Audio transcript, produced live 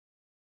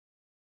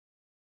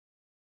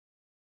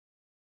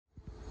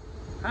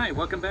Hi,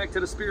 welcome back to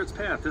the Spirit's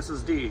Path. This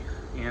is Dee,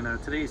 and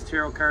today's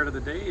tarot card of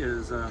the day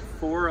is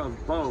Four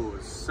of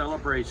Bows,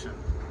 Celebration.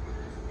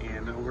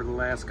 And over the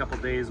last couple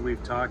days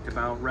we've talked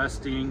about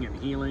resting and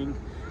healing.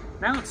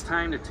 Now it's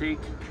time to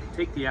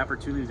take the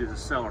opportunity to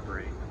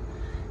celebrate.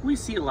 We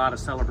see a lot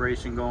of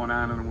celebration going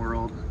on in the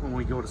world when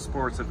we go to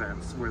sports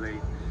events where they,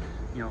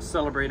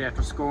 celebrate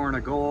after scoring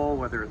a goal,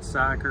 whether it's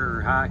soccer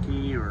or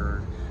hockey,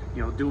 or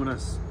doing a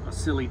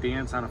silly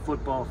dance on a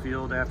football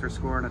field after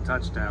scoring a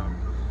touchdown.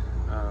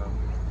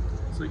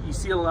 So you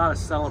see a lot of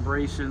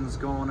celebrations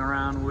going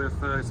around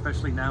with,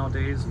 especially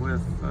nowadays,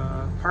 with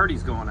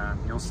parties going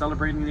on.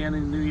 Celebrating the end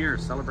of the new year,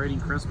 celebrating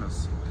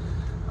Christmas,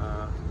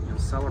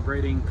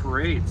 celebrating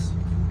parades.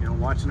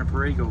 Watching a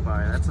parade go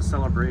by. That's a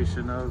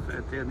celebration of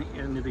at the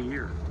end of the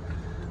year.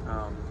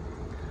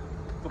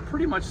 But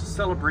pretty much the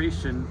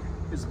celebration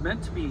is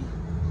meant to be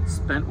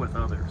spent with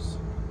others.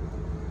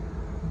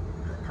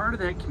 Part of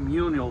that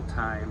communal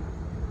time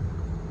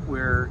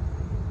where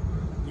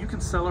you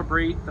can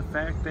celebrate the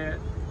fact that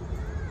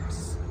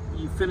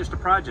you finished a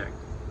project,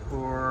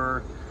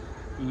 or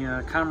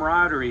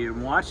camaraderie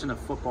and watching a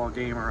football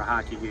game or a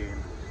hockey game.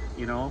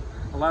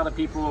 A lot of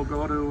people will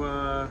go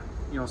to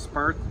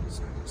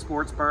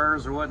sports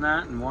bars or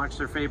whatnot and watch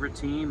their favorite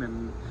team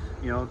and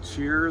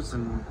cheers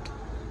and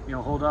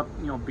hold up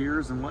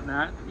beers and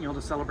whatnot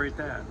to celebrate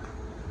that.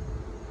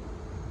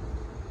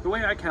 The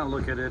way I kind of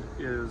look at it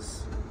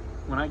is,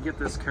 when I get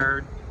this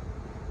card,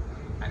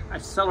 I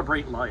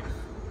celebrate life.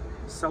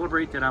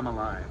 Celebrate that I'm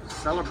alive.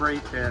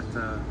 Celebrate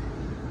that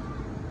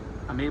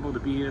I'm able to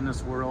be in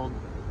this world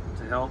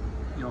to help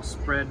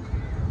spread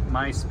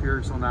my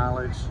spiritual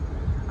knowledge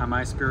on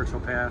my spiritual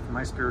path,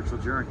 my spiritual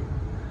journey.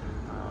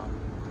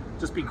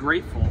 Just be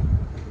grateful.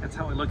 That's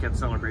how I look at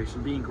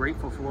celebration. Being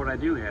grateful for what I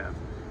do have.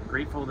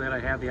 Grateful that I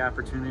have the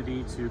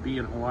opportunity to be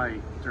in Hawaii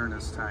during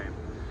this time.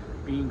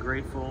 Being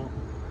grateful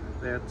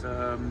that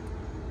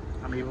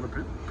I'm able to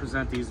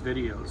present these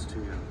videos to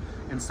you,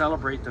 and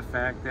celebrate the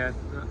fact that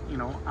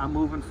I'm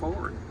moving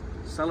forward.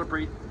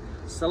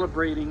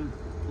 Celebrating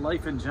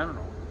life in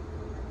general.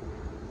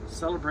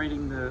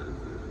 Celebrating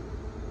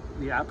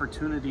the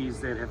opportunities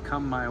that have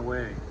come my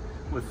way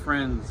with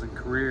friends and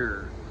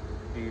career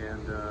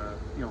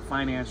and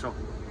financial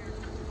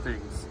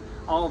things.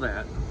 All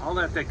that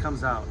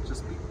comes out.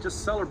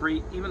 Just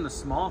celebrate even the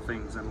small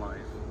things in life.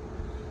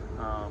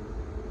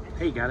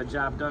 Hey, got a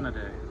job done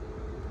today.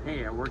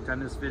 Hey, I worked on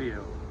this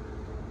video.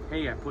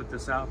 Hey, I put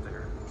this out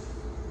there.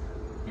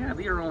 Yeah,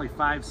 these are only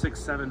 5, 6,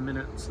 7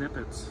 minute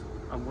snippets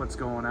of what's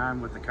going on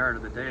with the card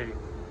of the day,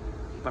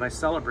 but I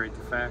celebrate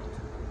the fact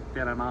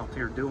that I'm out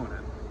here doing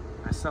it.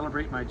 I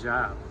celebrate my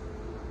job.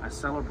 I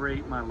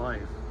celebrate my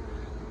life.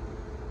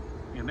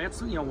 And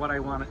that's what I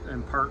want to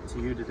impart to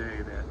you today,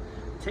 that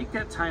take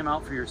that time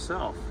out for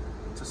yourself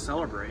to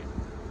celebrate,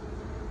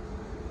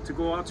 to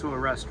go out to a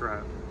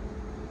restaurant,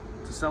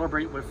 to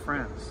celebrate with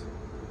friends,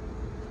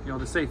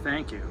 to say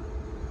thank you,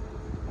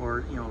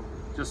 or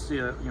just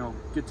to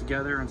get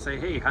together and say,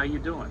 hey, how you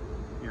doing?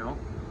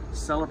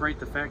 Celebrate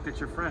the fact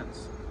that you're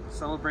friends.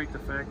 Celebrate the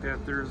fact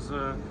that there's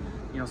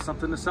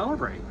something to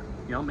celebrate.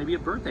 Maybe a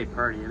birthday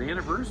party, an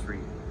anniversary,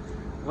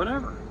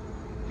 whatever.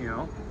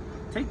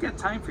 Take that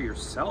time for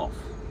yourself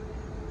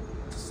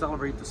to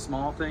celebrate the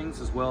small things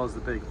as well as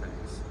the big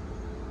things.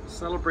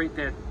 Celebrate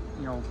that,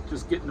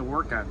 just getting to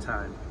work on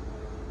time,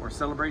 or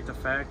celebrate the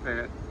fact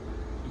that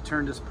you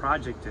turned this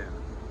project in,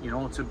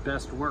 to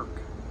best work.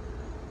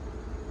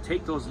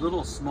 Take those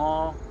little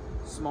small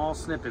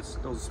snippets,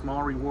 those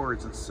small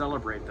rewards, and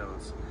celebrate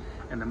those.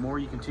 And the more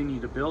you continue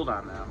to build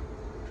on them,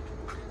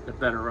 the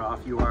better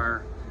off you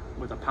are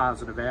with a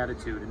positive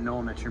attitude, and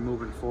knowing that you're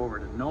moving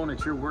forward, and knowing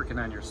that you're working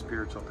on your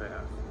spiritual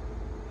path.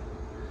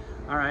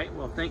 All right,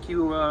 well, thank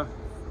you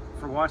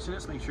for watching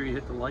this. Make sure you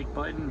hit the like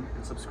button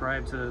and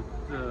subscribe to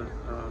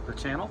the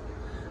channel.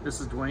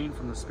 This is Dwayne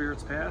from the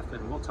Spirit's Path,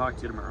 and we'll talk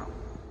to you tomorrow.